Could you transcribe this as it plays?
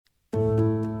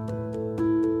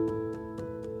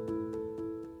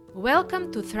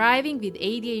Welcome to Thriving with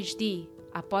ADHD,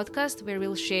 a podcast where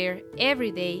we'll share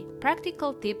everyday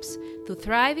practical tips to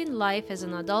thrive in life as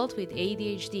an adult with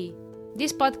ADHD.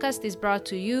 This podcast is brought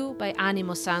to you by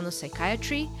Animo Sano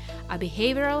Psychiatry, a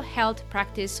behavioral health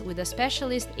practice with a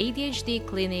specialist ADHD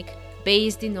clinic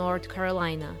based in North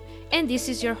Carolina. And this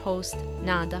is your host,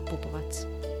 Nada Pupovac.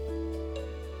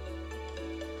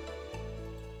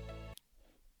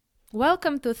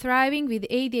 Welcome to Thriving with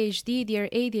ADHD, dear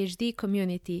ADHD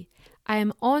community. I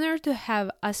am honored to have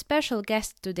a special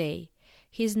guest today.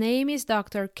 His name is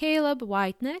Dr. Caleb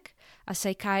Whiteneck, a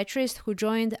psychiatrist who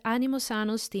joined Animo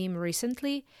Sano's team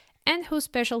recently and whose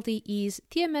specialty is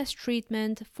TMS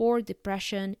treatment for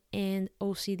depression and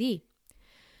OCD.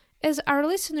 As our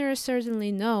listeners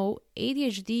certainly know,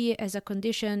 ADHD as a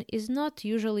condition is not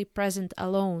usually present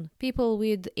alone. People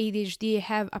with ADHD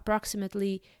have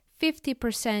approximately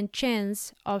 50%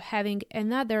 chance of having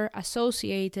another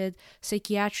associated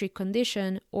psychiatric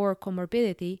condition or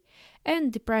comorbidity,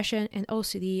 and depression and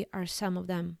OCD are some of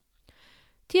them.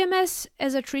 TMS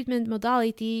as a treatment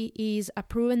modality is a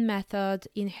proven method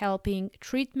in helping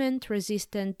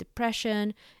treatment-resistant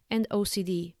depression and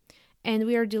OCD, and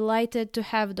we are delighted to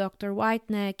have Dr.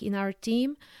 Whiteneck in our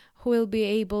team who will be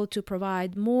able to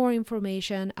provide more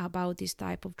information about this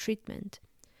type of treatment.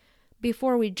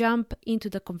 Before we jump into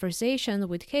the conversation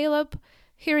with Caleb,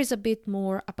 here is a bit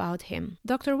more about him.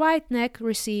 Dr. Whiteneck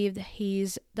received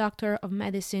his Doctor of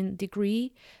Medicine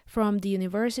degree from the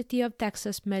University of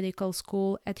Texas Medical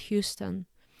School at Houston.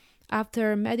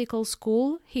 After medical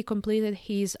school, he completed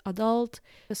his adult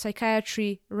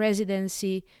psychiatry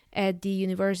residency at the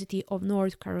University of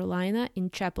North Carolina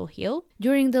in Chapel Hill.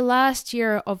 During the last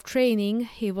year of training,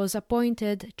 he was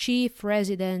appointed chief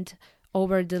resident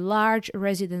over the large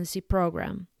residency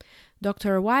program.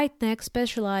 Dr. Whiteneck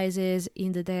specializes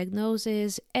in the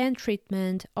diagnosis and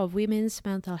treatment of women's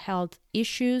mental health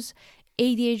issues,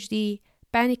 ADHD,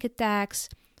 panic attacks,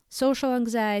 social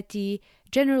anxiety,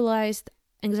 generalized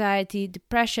anxiety,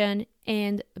 depression,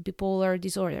 and bipolar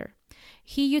disorder.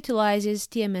 He utilizes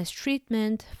TMS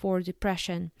treatment for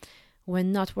depression.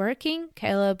 When not working,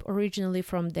 Caleb, originally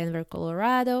from Denver,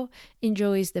 Colorado,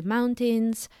 enjoys the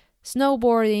mountains,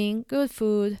 snowboarding, good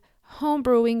food, home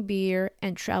brewing beer,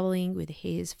 and traveling with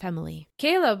his family.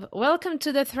 Caleb, welcome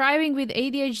to the Thriving with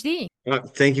ADHD.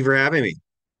 Thank you for having me.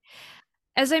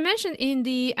 As I mentioned in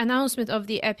the announcement of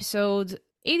the episode,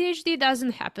 ADHD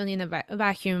doesn't happen in a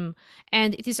vacuum,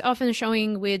 and it is often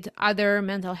showing with other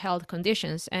mental health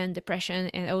conditions, and depression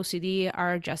and OCD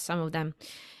are just some of them.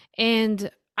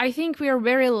 And I think we are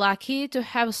very lucky to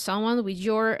have someone with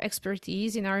your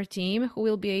expertise in our team who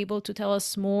will be able to tell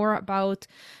us more about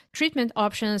treatment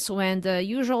options when the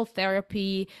usual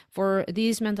therapy for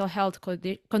these mental health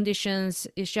conditions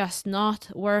is just not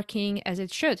working as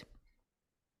it should.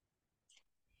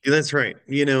 That's right.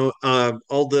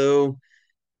 Although,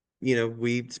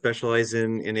 we specialize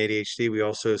in ADHD, we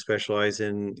also specialize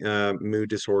in mood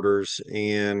disorders,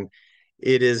 and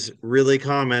it is really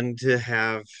common to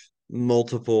have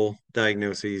multiple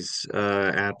diagnoses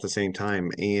at the same time.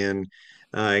 And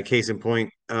case in point,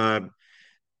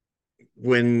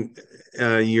 when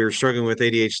you're struggling with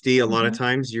ADHD, a lot of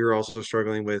times you're also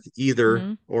struggling with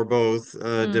either or both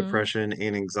depression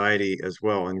and anxiety as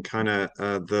well. And kind of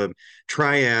the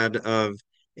triad of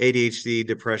ADHD,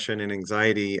 depression, and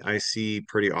anxiety I see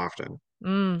pretty often.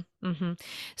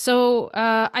 So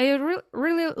I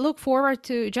really look forward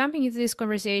to jumping into this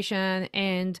conversation,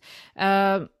 and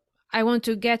I want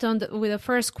to get on with the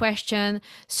first question.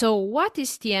 So what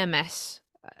is TMS?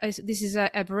 This is an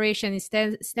abbreviation. It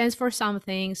stands for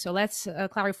something. So let's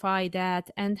clarify that.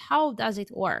 And how does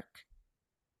it work?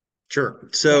 Sure.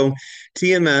 So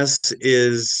TMS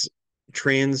is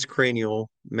transcranial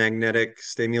magnetic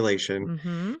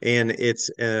stimulation, and it's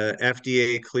a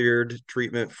FDA cleared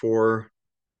treatment for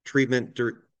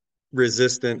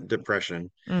treatment-resistant depression.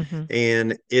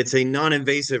 And it's a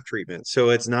non-invasive treatment. So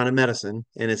it's not a medicine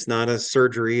and it's not a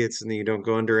surgery. You don't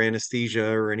go under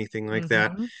anesthesia or anything like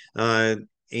that. And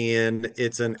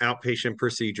it's an outpatient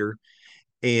procedure.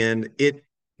 And it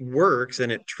works and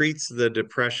it treats the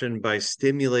depression by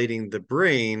stimulating the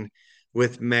brain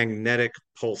with magnetic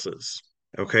pulses.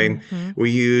 Okay.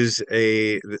 We use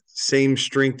the same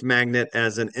strength magnet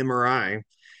as an MRI,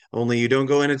 only you don't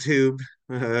go in a tube.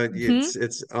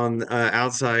 It's on the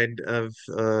outside of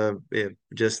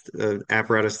just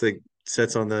apparatus that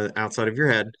sits on the outside of your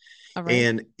head.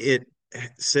 And it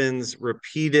sends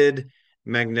repeated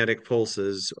magnetic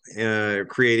pulses,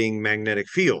 creating magnetic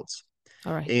fields.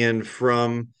 And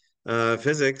from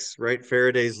physics, right,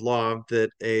 Faraday's law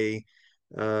that a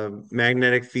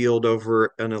magnetic field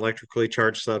over an electrically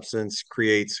charged substance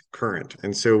creates current.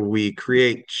 And so we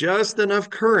create just enough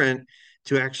current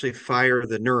to actually fire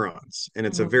the neurons. And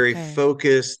it's a very Okay.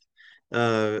 focused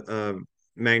uh, uh,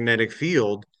 magnetic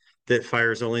field that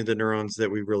fires only the neurons that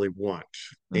we really want.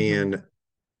 Mm-hmm. And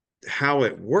how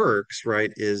it works,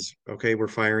 right, is okay, we're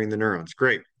firing the neurons.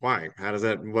 Great. Why?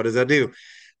 What does that do?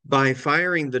 By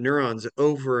firing the neurons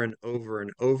over and over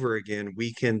and over again,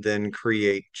 we can then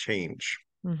create change.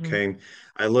 Mm-hmm. Okay.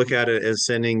 I look at it as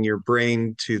sending your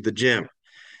brain to the gym.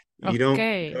 You don't go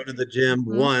Okay. to the gym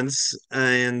Mm-hmm. once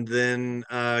and then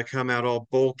come out all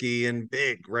bulky and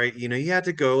big, right? You have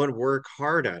to go and work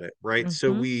hard at it, right? So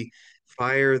Mm-hmm. we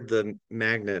fire the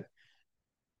magnet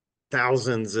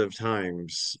thousands of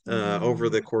times over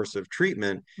Mm-hmm. the course of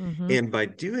treatment. Mm-hmm. And by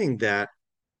doing that,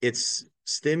 it's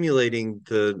stimulating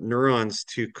the neurons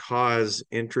to cause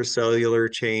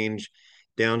intracellular change,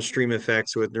 downstream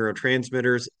effects with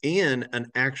neurotransmitters, and an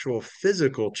actual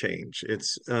physical change.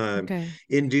 It's Okay.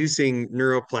 inducing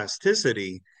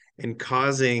neuroplasticity and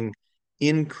causing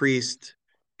increased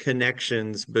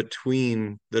connections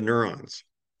between the neurons.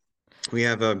 We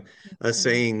have a Okay.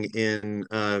 saying in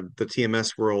the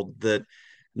TMS world that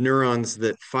neurons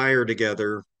that fire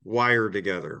together wire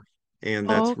together. And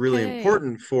that's really Okay.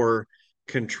 important for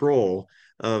control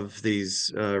of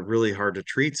these really hard to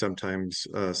treat sometimes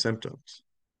symptoms.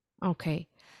 Okay.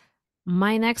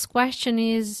 My next question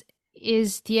is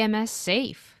TMS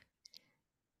safe?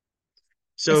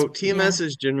 So Yeah. TMS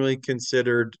is generally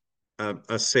considered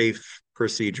a safe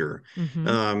procedure.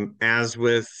 Mm-hmm. As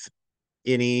with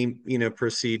any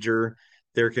procedure,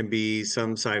 there can be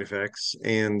some side effects,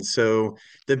 and so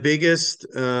the biggest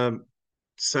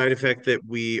side effect that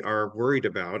we are worried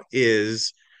about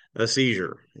is a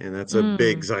seizure, and that's a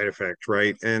big Mm. side effect,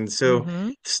 right? And so Mm-hmm.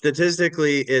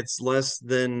 statistically it's less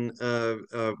than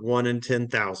 1 in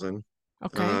 10,000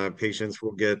 Okay. patients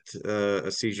will get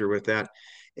a seizure with that,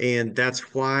 and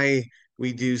that's why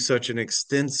we do such an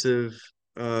extensive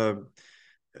uh,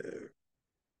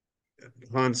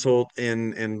 consult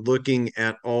and looking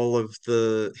at all of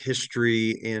the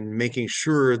history and making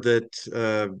sure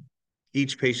that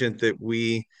each patient that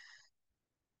we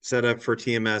set up for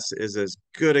TMS is as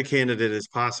good a candidate as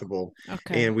possible.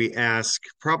 Okay. And we ask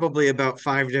probably about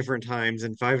 5 different times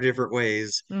in 5 different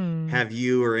ways, Mm. have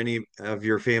you or any of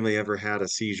your family ever had a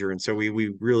seizure? And so we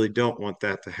really don't want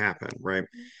that to happen, right?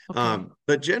 Okay.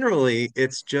 But generally,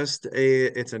 it's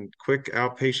a quick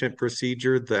outpatient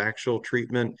procedure. The actual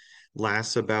treatment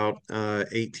lasts about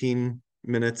 18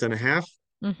 minutes and a half,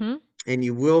 Mm-hmm. and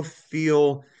you will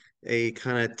feel a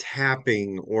kind of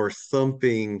tapping or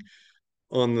thumping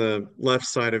on the left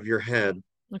side of your head.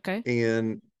 Okay.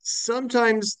 And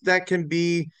sometimes that can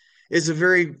be it's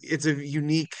a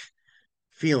unique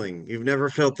feeling. You've never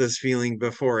felt this feeling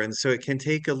before. And so it can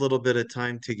take a little bit of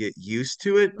time to get used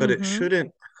to it, but it Mm-hmm.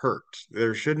 shouldn't hurt.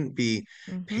 There shouldn't be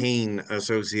Mm-hmm. pain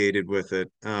associated with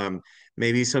it.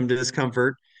 Maybe some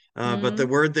discomfort, but the Mm.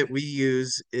 word that we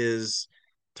use is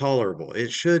tolerable.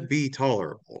 It should be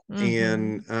tolerable.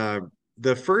 Mm-hmm. And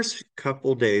the first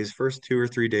couple days, first 2 or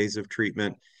 3 days of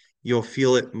treatment, you'll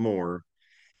feel it more.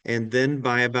 And then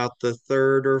by about the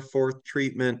third or fourth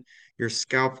treatment, your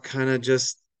scalp kind of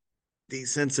just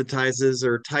desensitizes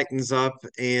or tightens up,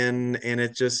 and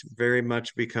it just very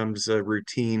much becomes a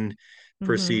routine Mm-hmm.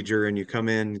 procedure, and you come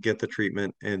in, get the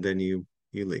treatment, and then you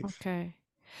leave. Okay.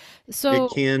 It So,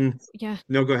 can yeah.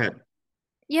 No, go ahead.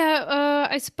 Yeah,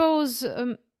 I suppose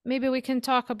maybe we can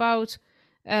talk about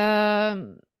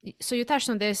so you touched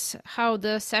on this, how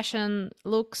the session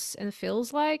looks and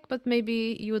feels like, but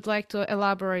maybe you would like to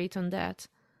elaborate on that.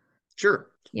 Sure.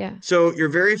 Yeah. So your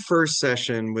very first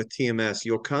session with TMS,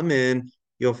 you'll come in,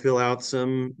 you'll fill out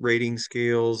some rating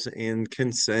scales and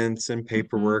consents and Mm-hmm.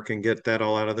 paperwork and get that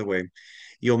all out of the way.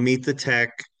 You'll meet the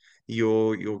tech,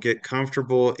 you'll get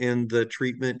comfortable in the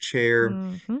treatment chair.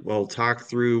 Mm-hmm. We'll talk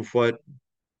through what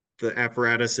the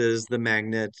apparatus is, the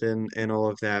magnet and all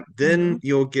of that. Mm-hmm. Then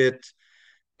you'll get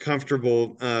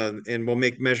comfortable and we'll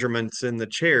make measurements in the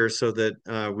chair so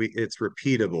that we it's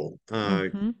repeatable.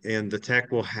 Mm-hmm. And the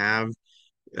tech will have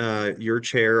your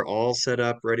chair all set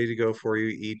up, ready to go for you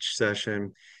each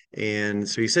session. And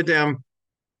so you sit down.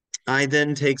 I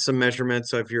then take some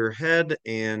measurements of your head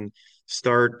and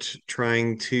start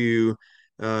trying to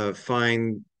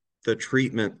find the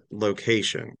treatment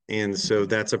location. And so Mm-hmm.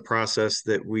 that's a process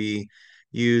that we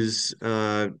use.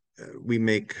 We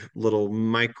make little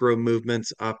micro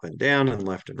movements up and down and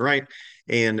left and right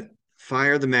and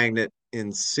fire the magnet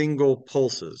in single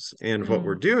pulses. And what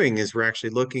we're doing is we're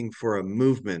actually looking for a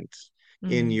movement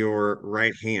in Mm-hmm. your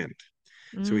right hand.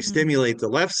 So we Mm-hmm. stimulate the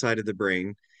left side of the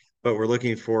brain, but we're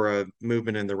looking for a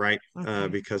movement in the right Okay.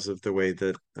 because of the way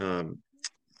that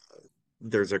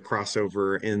there's a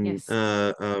crossover in Yes.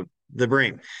 the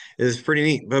brain. It's pretty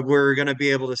neat. But we're going to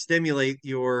be able to stimulate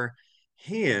your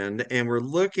hand, and we're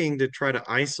looking to try to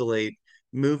isolate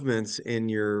movements in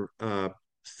your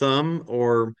thumb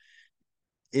or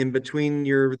in between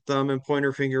your thumb and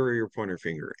pointer finger or your pointer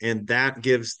finger. And that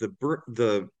gives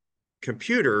the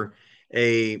computer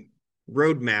a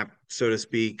roadmap, so to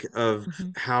speak, of Mm-hmm.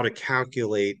 how to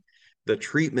calculate the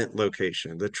treatment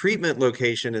location. The treatment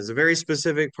location is a very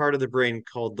specific part of the brain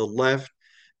called the left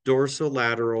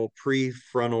dorsolateral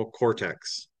prefrontal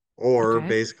cortex, or Okay.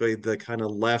 basically the kind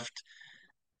of left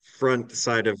front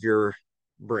side of your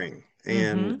brain.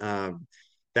 Mm-hmm. And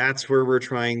that's where we're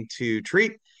trying to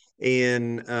treat.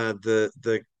 And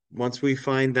the once we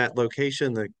find that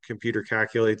location, the computer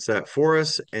calculates that for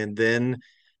us, and then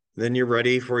you're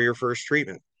ready for your first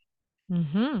treatment.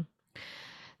 Mm-hmm.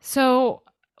 So,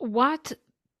 what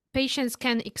patients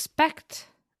can expect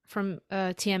from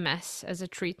TMS as a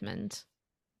treatment?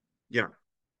 Yeah.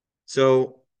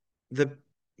 So the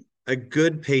a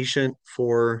good patient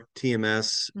for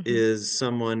TMS Mm-hmm. is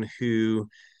someone who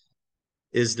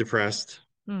is depressed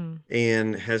Mm.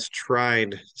 and has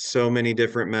tried so many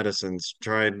different medicines,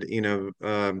 tried,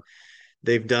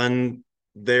 they've done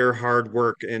their hard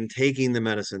work in taking the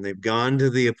medicine. They've gone to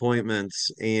the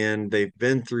appointments and they've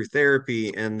been through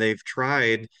therapy and they've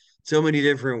tried so many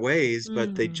different ways,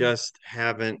 but they Mm. just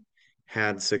haven't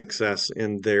had success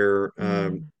in their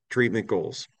Mm. treatment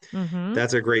goals. Mm-hmm.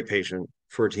 That's a great patient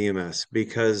for TMS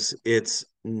because it's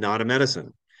not a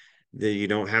medicine. You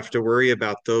don't have to worry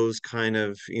about those kind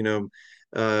of,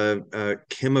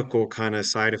 chemical kind of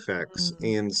side effects.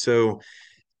 Mm. And so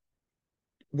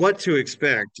what to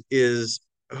expect is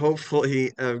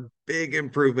hopefully a big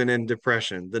improvement in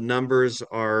depression. The numbers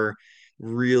are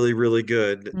really, really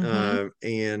good, Mm-hmm.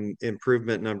 and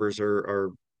improvement numbers are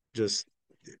just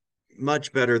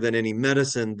much better than any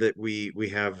medicine that we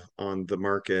have on the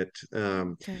market.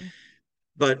 Okay.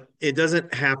 But it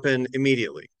doesn't happen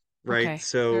immediately, right? Okay. Fair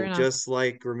So enough. just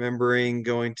like remembering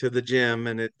going to the gym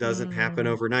and it doesn't happen Mm.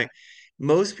 overnight.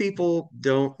 Most people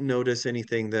don't notice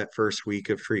anything that first week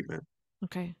of treatment.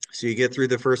 Okay. So you get through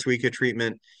the first week of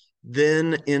treatment,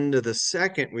 then into the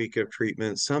second week of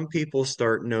treatment, some people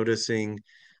start noticing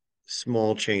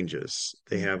small changes.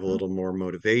 They have a Mm-hmm. little more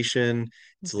motivation.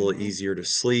 It's a little Okay. easier to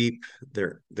sleep.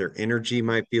 Their energy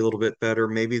might be a little bit better.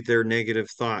 Maybe their negative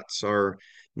thoughts are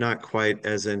not quite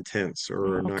as intense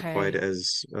or not quite Okay.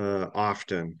 as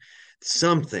often.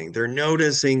 Something. They're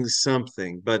noticing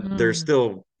something, but they're Mm.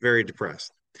 still very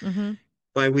depressed. Mm-hmm.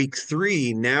 By week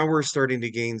 3, now we're starting to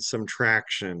gain some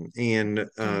traction, and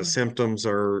Okay. symptoms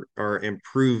are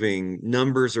improving.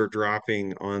 Numbers are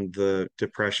dropping on the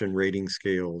depression rating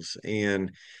scales,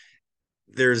 and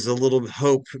there's a little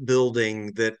hope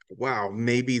building that wow,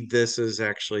 maybe this is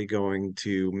actually going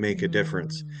to make a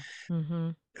difference. Mm. Mm-hmm.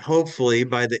 Hopefully,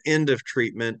 by the end of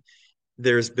treatment,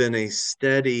 there's been a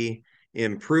steady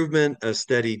improvement, a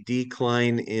steady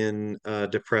decline in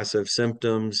depressive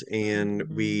symptoms, and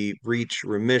Mm. we reach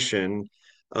remission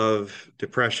of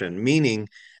depression, meaning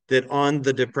that on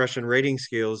the depression rating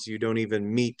scales, you don't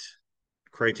even meet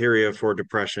criteria for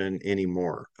depression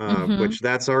anymore, Mm-hmm. which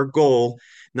that's our goal.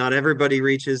 Not everybody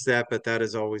reaches that, but that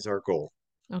is always our goal.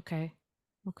 Okay.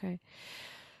 Okay.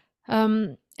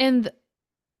 And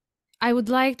I would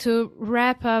like to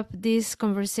wrap up this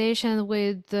conversation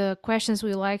with the questions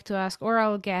we like to ask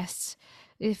our guests.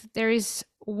 If there is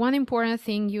one important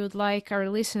thing you would like our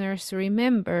listeners to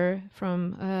remember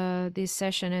from this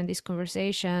session and this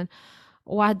conversation,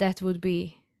 what that would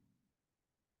be.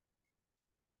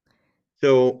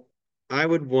 So I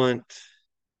would want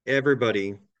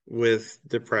everybody with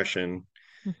depression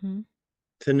Mm-hmm.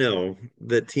 to know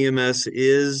that TMS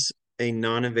is a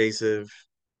non-invasive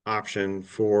option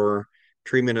for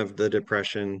treatment of the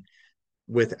depression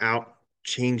without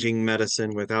changing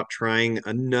medicine, without trying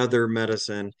another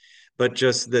medicine, but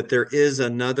just that there is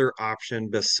another option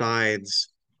besides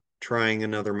trying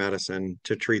another medicine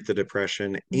to treat the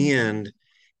depression, Mm-hmm. and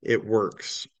it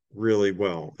works really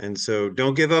well. And so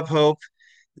don't give up hope.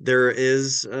 There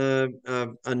is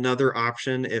another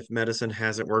option if medicine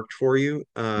hasn't worked for you,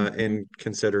 Mm-hmm. and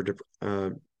consider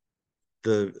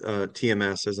the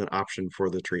TMS as an option for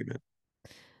the treatment.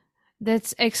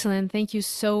 That's excellent. Thank you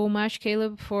so much,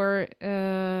 Caleb, for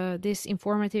this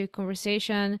informative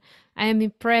conversation. I am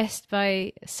impressed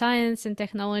by science and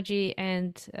technology,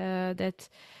 and that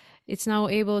it's now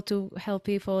able to help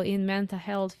people in mental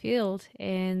health field.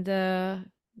 And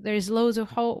there is loads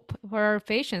of hope for our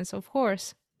patients, of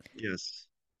course. Yes.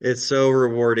 It's so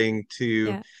rewarding to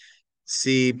Yeah.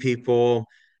 see people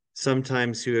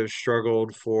sometimes who have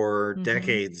struggled for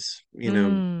decades,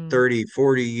 30,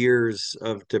 40 years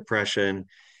of depression,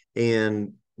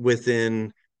 and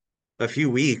within a few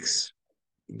weeks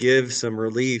give some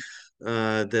relief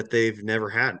that they've never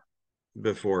had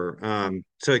before.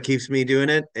 So it keeps me doing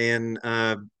it, and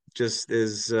just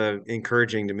is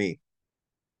encouraging to me.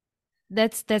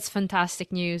 That's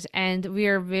fantastic news, and we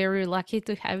are very lucky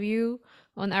to have you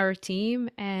on our team,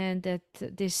 and that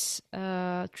this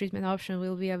treatment option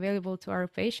will be available to our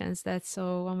patients. That's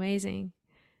so amazing.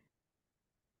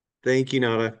 Thank you,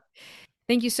 Nada.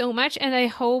 Thank you so much, and I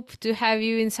hope to have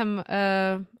you in some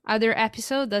other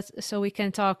episode so we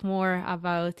can talk more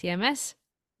about TMS.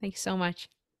 Thank you so much.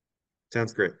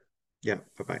 Sounds great. Yeah,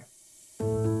 bye-bye.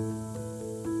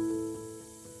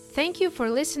 Thank you for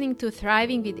listening to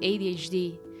Thriving with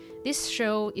ADHD. This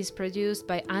show is produced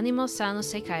by Animal Sano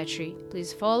Psychiatry.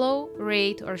 Please follow,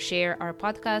 rate, or share our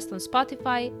podcast on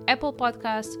Spotify, Apple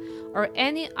Podcasts, or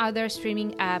any other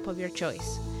streaming app of your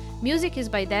choice. Music is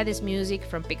by Daddy's Music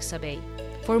from Pixabay.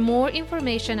 For more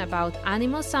information about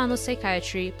Animal Sano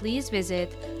Psychiatry, please visit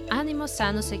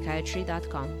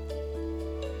animalsanopsychiatry.com.